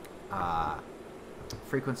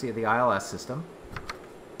ILS system.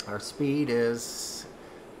 Our speed is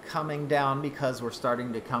coming down because we're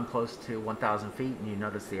starting to come close to 1,000 feet, and you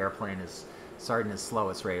notice the airplane is starting to slow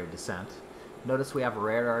its rate of descent. Notice we have a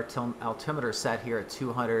radar altimeter set here at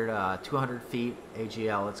 200 feet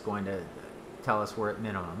AGL. It's going to tell us we're at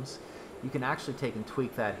minimums. You can actually take and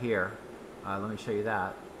tweak that here. Let me show you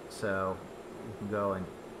that. So you can go and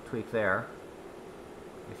tweak there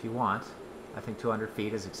if you want. I think 200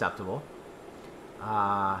 feet is acceptable.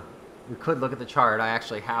 We could look at the chart. I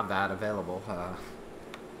actually have that available.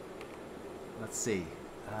 Let's see.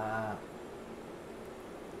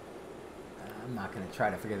 I'm not going to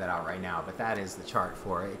try to figure that out right now, but that is the chart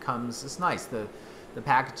for it. It comes, it's nice. The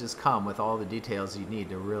packages come with all the details you need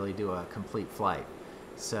to really do a complete flight.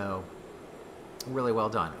 So really well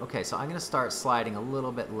done. Okay, so I'm going to start sliding a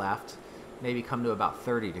little bit left, maybe come to about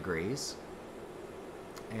 30 degrees.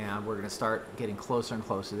 And we're going to start getting closer and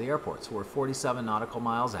closer to the airport. So we're 47 nautical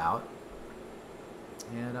miles out.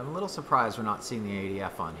 And I'm a little surprised we're not seeing the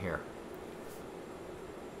ADF on here.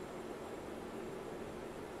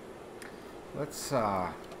 Let's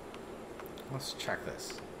check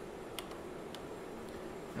this.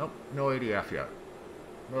 Nope, no ADF yet.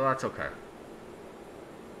 Well, that's okay.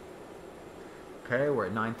 Okay, we're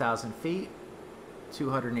at 9,000 feet,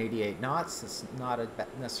 288 knots. That's not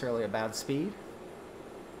necessarily a bad speed.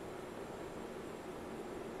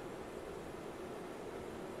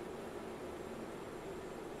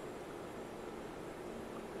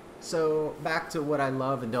 So back to what I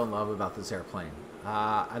love and don't love about this airplane.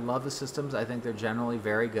 I love the systems. I think they're generally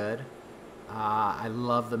very good. I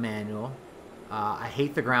love the manual. I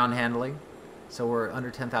hate the ground handling. So we're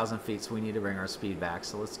under 10,000 feet, so we need to bring our speed back.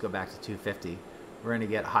 So let's go back to 250. We're going to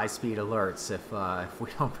get high speed alerts if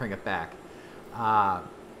we don't bring it back. I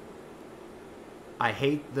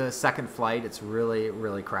hate the second flight. It's really,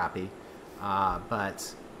 really crappy.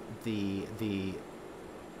 But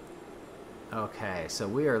okay, so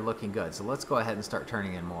we are looking good. So let's go ahead and start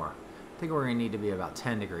turning in more. I think we're going to need to be about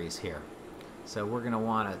 10 degrees here. So we're going to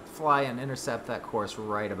want to fly and intercept that course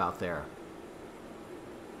right about there.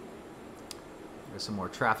 There's some more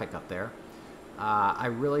traffic up there. I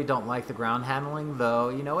really don't like the ground handling, though,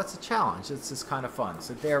 you know, it's a challenge. It's just kind of fun.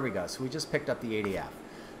 So there we go. So we just picked up the ADF.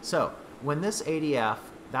 So when this ADF,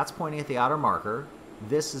 that's pointing at the outer marker,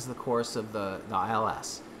 this is the course of the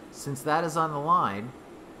ILS. Since that is on the line,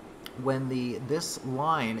 when this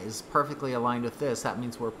line is perfectly aligned with this, that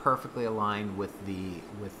means we're perfectly aligned with the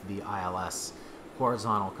ILS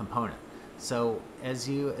horizontal component. So as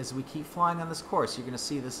we keep flying on this course, you're going to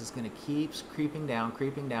see this is going to keep creeping down,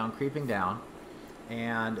 creeping down, creeping down,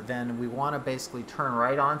 and then we want to basically turn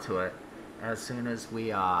right onto it as soon as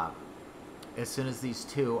these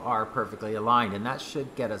two are perfectly aligned, and that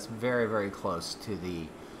should get us very, very close to the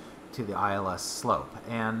ILS slope.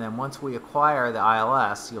 And then once we acquire the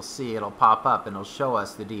ILS, you'll see it'll pop up and it'll show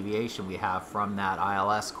us the deviation we have from that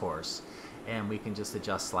ILS course, and we can just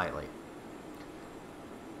adjust slightly.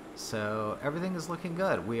 So everything is looking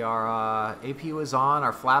good. We are APU is on,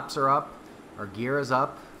 our flaps are up, our gear is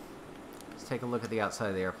up. Let's take a look at the outside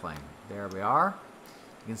of the airplane. There we are.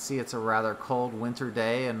 You can see it's a rather cold winter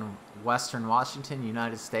day in western Washington,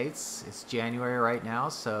 United States. It's January right now,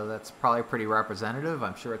 so that's probably pretty representative.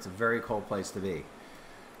 I'm sure it's a very cold place to be.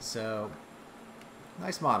 So,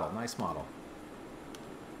 nice model, nice model.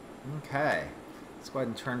 Okay, let's go ahead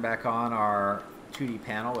and turn back on our 2D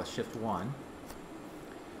panel with Shift 1.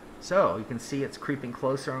 So, you can see it's creeping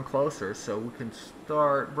closer and closer, so we can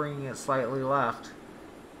start bringing it slightly left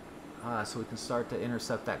so we can start to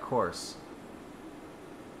intercept that course.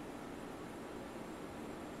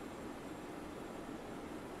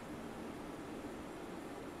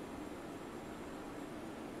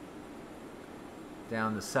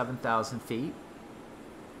 Down to 7,000 feet.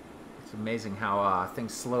 It's amazing how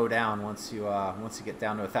things slow down once you get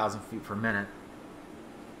down to 1,000 feet per minute.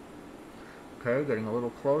 Okay, getting a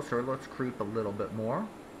little closer. Let's creep a little bit more.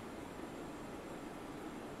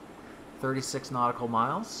 36 nautical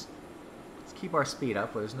miles. Let's keep our speed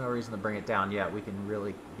up. There's no reason to bring it down yet. We can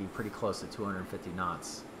really be pretty close to 250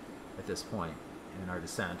 knots at this point in our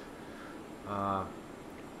descent.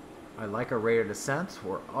 I like our rate of descent.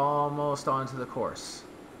 We're almost onto the course.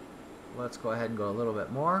 Let's go ahead and go a little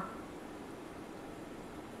bit more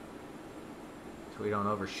so we don't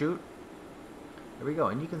overshoot. There we go,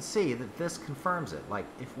 and you can see that this confirms it. Like,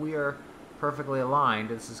 if we are perfectly aligned,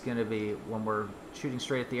 this is going to be, when we're shooting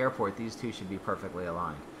straight at the airport, these two should be perfectly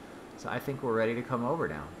aligned. So I think we're ready to come over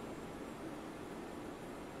now.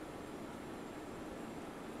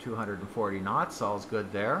 240 knots, all's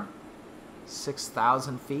good there.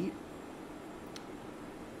 6,000 feet.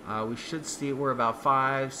 We should see we're about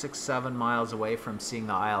 5, 6, 7 miles away from seeing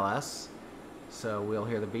the ILS. So we'll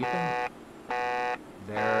hear the beeping.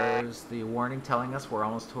 There's the warning telling us we're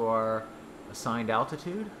almost to our assigned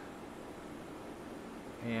altitude.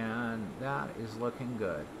 And that is looking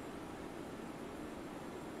good.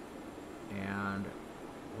 And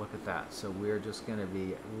look at that. So we're just going to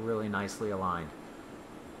be really nicely aligned.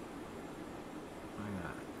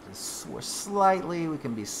 We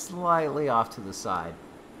can be slightly off to the side.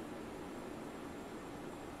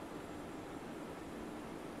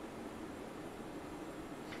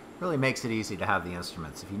 Really makes it easy to have the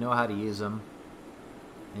instruments. If you know how to use them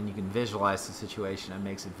and you can visualize the situation, it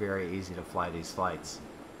makes it very easy to fly these flights.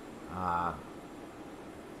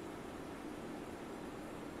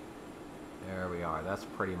 There we are. That's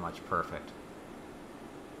pretty much perfect.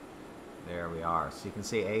 There we are. So you can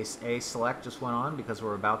see A select just went on because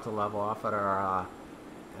we're about to level off at our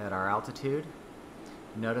altitude.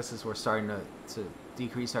 Notice as we're starting to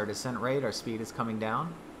decrease our descent rate, our speed is coming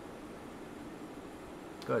down.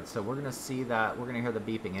 Good. So we're going to see that. We're going to hear the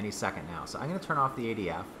beeping any second now. So I'm going to turn off the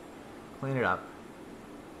ADF, clean it up.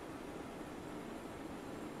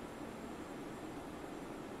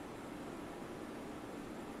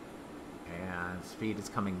 And speed is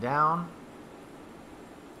coming down.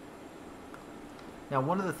 Now,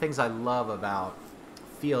 one of the things I love about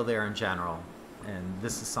FeelThere in general, and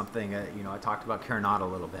this is something I talked about Carenata a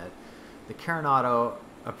little bit. The Carenata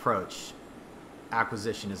approach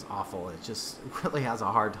acquisition is awful. It just really has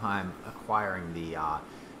a hard time acquiring the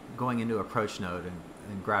going into approach node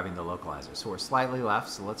and grabbing the localizer. So we're slightly left.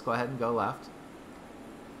 So let's go ahead and go left.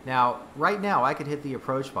 Now, right now, I could hit the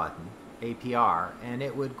approach button, APR, and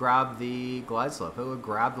it would grab the glide slope. It would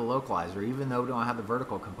grab the localizer, even though we don't have the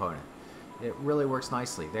vertical component. It really works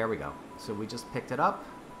nicely. There we go. So we just picked it up.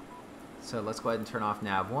 So let's go ahead and turn off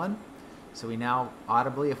nav 1. So we now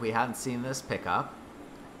audibly, if we hadn't seen this, pick up.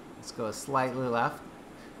 Let's go slightly left.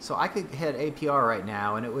 So I could hit APR right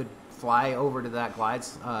now, and it would fly over to that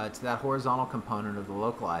to that horizontal component of the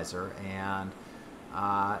localizer, and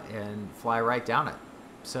fly right down it.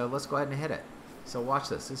 So let's go ahead and hit it. So watch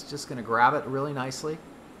this. It's just going to grab it really nicely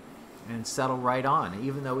and settle right on,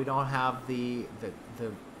 even though we don't have the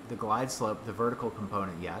glide slope, the vertical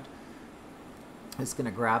component yet. It's going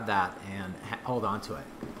to grab that and hold on to it.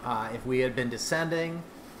 If we had been descending,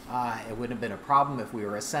 It wouldn't have been a problem. If we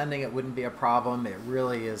were ascending, it wouldn't be a problem. It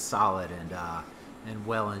really is solid and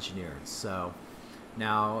well engineered. So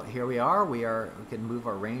now here we are. We can move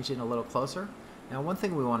our range in a little closer. Now one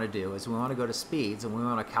thing we want to do is we want to go to speeds and we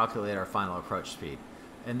want to calculate our final approach speed.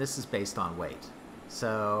 And this is based on weight.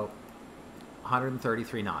 So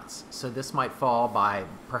 133 knots. So this might fall by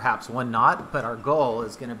perhaps 1 knot, but our goal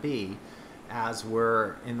is going to be, as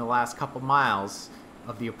we're in the last couple miles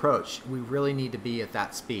of the approach, we really need to be at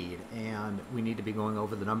that speed, and we need to be going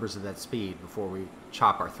over the numbers of that speed before we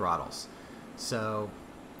chop our throttles. So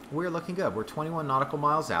we're looking good. We're 21 nautical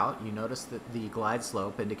miles out. You notice that the glide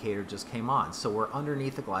slope indicator just came on. So we're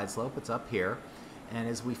underneath the glide slope. It's up here. And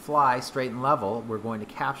as we fly straight and level, we're going to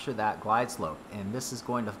capture that glide slope. And this is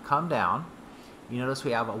going to come down. You notice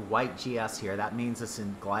we have a white GS here. That means it's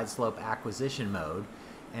in glide slope acquisition mode.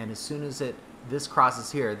 And as soon as this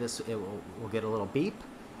crosses here, we'll get a little beep,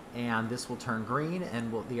 and this will turn green,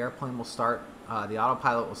 and the airplane will start, the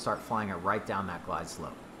autopilot will start flying it right down that glide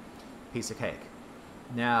slope. Piece of cake.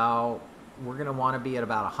 Now, we're going to want to be at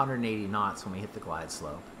about 180 knots when we hit the glide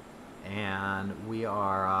slope. And we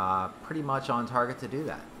are pretty much on target to do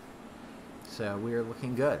that. So we are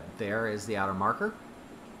looking good. There is the outer marker.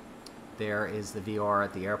 There is the VOR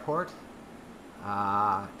at the airport.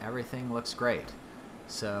 Everything looks great.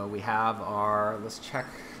 So we have let's check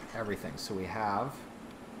everything. So we have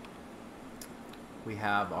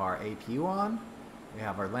our APU on. We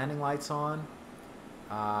have our landing lights on.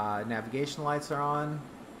 Navigation lights are on.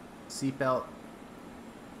 Seatbelt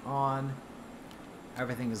on.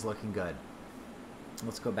 Everything is looking good.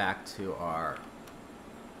 Let's go back to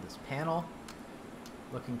this panel.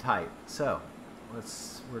 Looking tight. So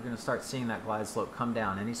we're going to start seeing that glide slope come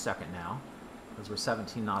down any second now, because we're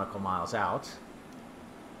 17 nautical miles out.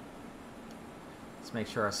 Let's make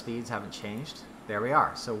sure our speeds haven't changed. There we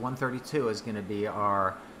are. So 132 is going to be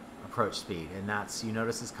our approach speed, and that's, you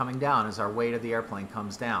notice, is coming down as our weight of the airplane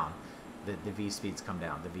comes down. The V speeds come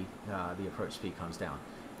down. The approach speed comes down.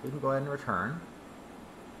 We can go ahead and return.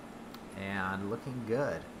 And looking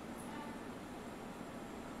good.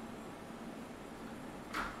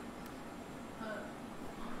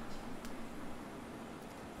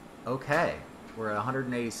 Okay, we're at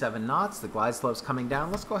 187 knots. The glide slope's coming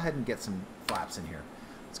down. Let's go ahead and get some flaps in here.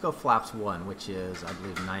 Let's go flaps 1, which is, I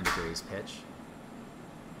believe, 9 degrees pitch.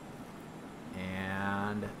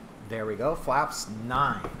 And there we go, flaps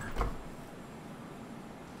 9.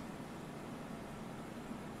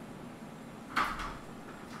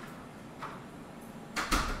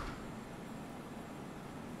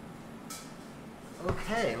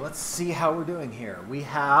 Okay, let's see how we're doing here. We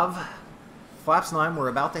have flaps 9. We're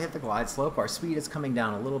about to hit the glide slope. Our speed is coming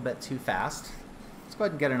down a little bit too fast. Let's go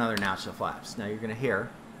ahead and get another notch of flaps. Now you're going to hear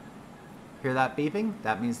that beeping?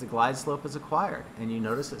 That means the glide slope is acquired. And you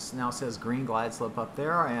notice it now says green glide slope up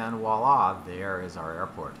there, and voila, there is our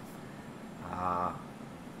airport.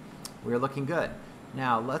 We're looking good.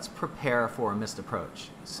 Now let's prepare for a missed approach.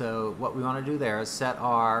 So what we want to do there is set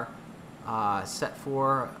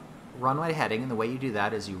for runway heading, and the way you do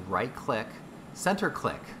that is you right-click,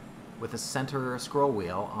 center-click with a center scroll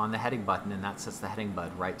wheel on the heading button, and that sets the heading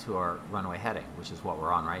bud right to our runway heading, which is what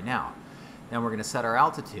we're on right now. Then we're going to set our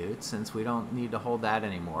altitude. Since we don't need to hold that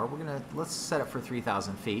anymore, let's set it for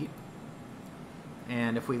 3,000 feet.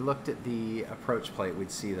 And if we looked at the approach plate, we'd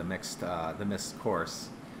see the missed course.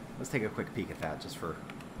 Let's take a quick peek at that just for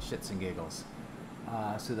shits and giggles.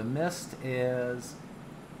 So the missed is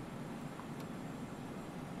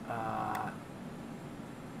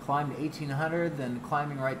climbed 1800, then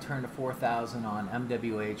climbing right turn to 4000 on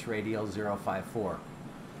MWH radial 054.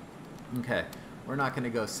 Okay, we're not going to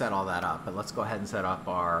go set all that up, but let's go ahead and set up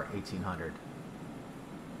our 1800.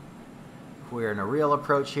 If we were in a real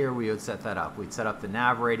approach here, we would set that up. We'd set up the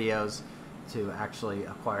nav radios to actually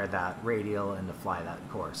acquire that radial and to fly that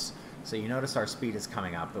course. So you notice our speed is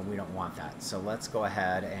coming up, and we don't want that. So let's go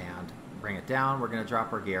ahead and bring it down. We're going to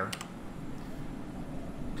drop our gear.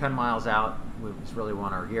 10 miles out, we just really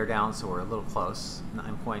want our gear down, so we're a little close,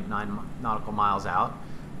 9.9 nautical miles out.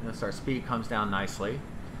 Notice our speed comes down nicely.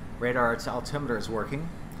 Radar altimeter is working.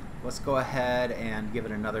 Let's go ahead and give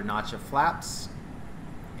it another notch of flaps,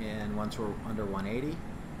 and once we're under 180.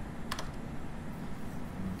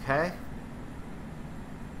 Okay.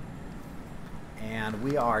 And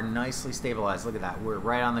we are nicely stabilized. Look at that. We're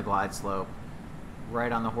right on the glide slope,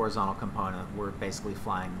 right on the horizontal component. We're basically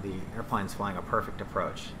flying, the airplane's flying a perfect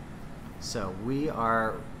approach. So we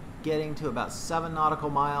are getting to about 7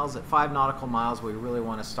 nautical miles. At 5 nautical miles, we really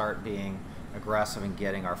want to start being aggressive and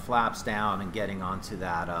getting our flaps down and getting onto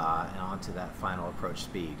that final approach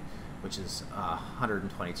speed. which is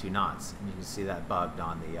 122 knots. And you can see that bugged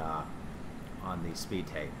on the speed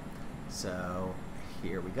tape. So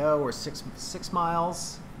here we go. We're six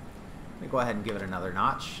miles. Let me go ahead and give it another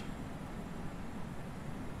notch.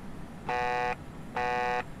 Okay,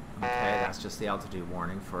 that's just the altitude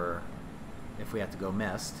warning for if we have to go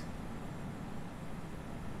missed.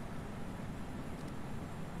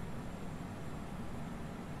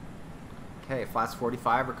 Okay, flaps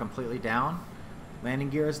 45 are completely down. Landing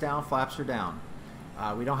gear is down, flaps are down.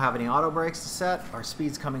 We don't have any auto brakes to set. Our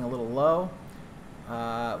speed's coming a little low.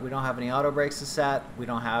 We don't have any auto brakes to set. We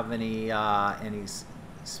don't have any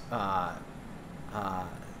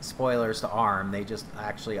spoilers to arm. They just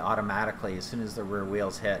actually automatically, as soon as the rear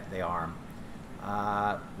wheels hit, they arm.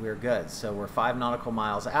 We're good. So we're 5 nautical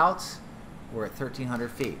miles out. We're at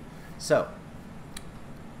 1,300 feet. So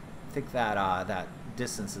I think that that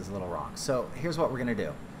distance is a little wrong. So here's what we're going to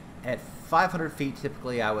do. At 500 feet,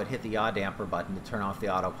 typically I would hit the yaw damper button to turn off the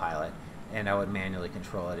autopilot, and I would manually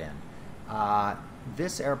control it in.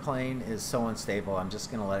 This airplane is so unstable, I'm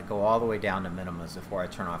just going to let it go all the way down to minimums before I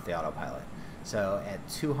turn off the autopilot. So at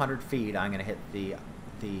 200 feet, I'm going to hit the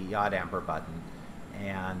yaw damper button,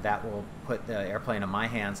 and that will put the airplane in my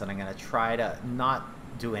hands, and I'm going to try to not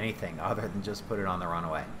do anything other than just put it on the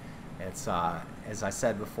runaway. It's, as I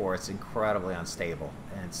said before, it's incredibly unstable,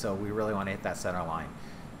 and so we really want to hit that center line.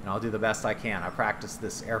 And I'll do the best I can. I practice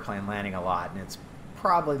this airplane landing a lot, and it's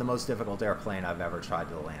probably the most difficult airplane I've ever tried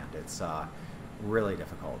to land. It's really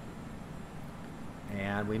difficult.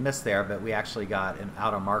 And we missed there, but we actually got an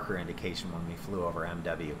outer marker indication when we flew over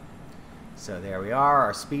MW. So there we are.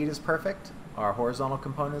 Our speed is perfect. Our horizontal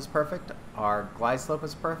component is perfect. Our glide slope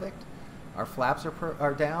is perfect. Our flaps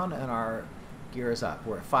are down, and our gear is up.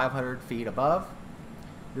 We're at 500 feet above.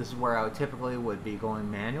 This is where I typically would be going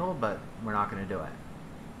manual, but we're not going to do it.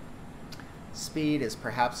 Speed is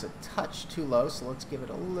perhaps a touch too low, so let's give it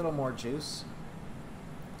a little more juice.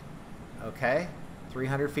 Okay,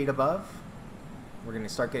 300 feet above. We're going to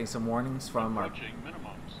start getting some warnings from our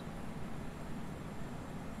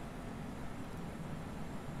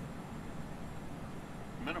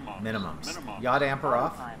minimums. Yaw damper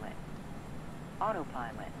off.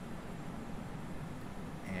 Autopilot.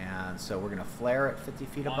 And so we're going to flare at 50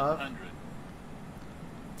 feet above.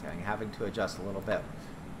 Okay, having to adjust a little bit.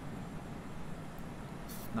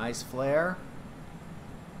 Nice flare.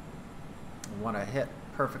 We want to hit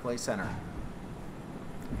perfectly center.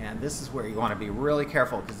 And this is where you want to be really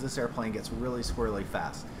careful because this airplane gets really squirrely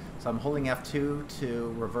fast. So I'm holding F2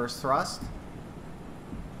 to reverse thrust.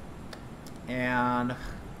 And,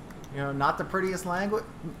 you know, not the prettiest not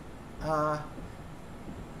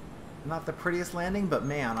the prettiest landing, but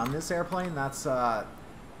man, on this airplane, that's a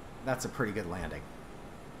pretty good landing.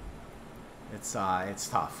 It's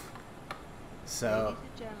tough. So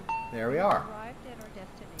there we are.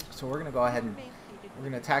 So we're going to go ahead and we're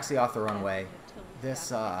going to taxi off the runway. This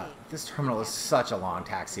terminal is such a long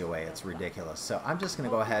taxi away, it's ridiculous. So I'm just going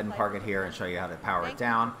to go ahead and park it here and show you how to power it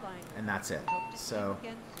down, and that's it. So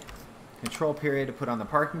control period to put on the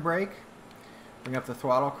parking brake. Bring up the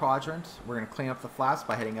throttle quadrant. We're going to clean up the flaps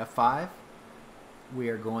by hitting F5. We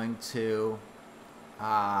are going to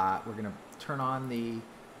turn on the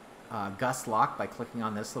gust lock by clicking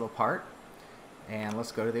on this little part. And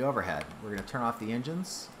let's go to the overhead. We're going to turn off the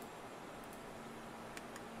engines.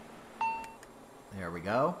 There we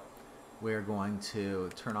go. We're going to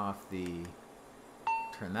turn that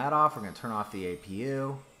off. We're going to turn off the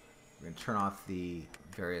APU. We're going to turn off the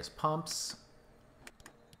various pumps.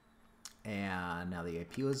 And now the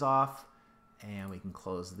APU is off. And we can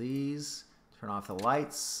close these. Turn off the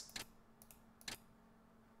lights.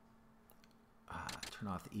 Turn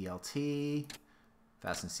off the ELT.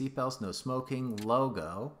 Fasten seatbelts, no smoking,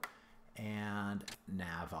 logo, and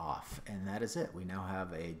nav off. And that is it. We now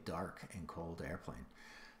have a dark and cold airplane.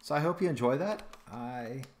 So I hope you enjoy that.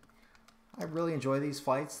 I really enjoy these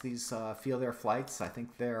flights, these FeelThere flights. I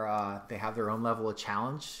think they have their own level of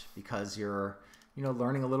challenge because you're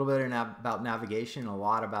learning a little bit about navigation, a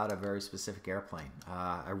lot about a very specific airplane.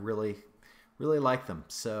 I really like them.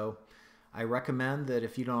 So I recommend that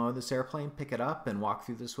if you don't own this airplane, pick it up and walk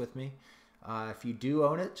through this with me. If you do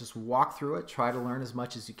own it, just walk through it. Try to learn as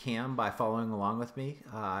much as you can by following along with me.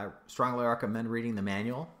 I strongly recommend reading the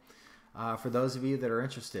manual. For those of you that are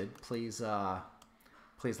interested, please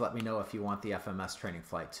let me know if you want the FMS training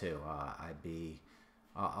flight too.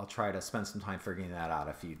 I'll try to spend some time figuring that out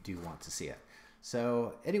if you do want to see it.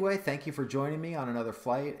 So anyway, thank you for joining me on another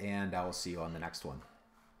flight, and I will see you on the next one.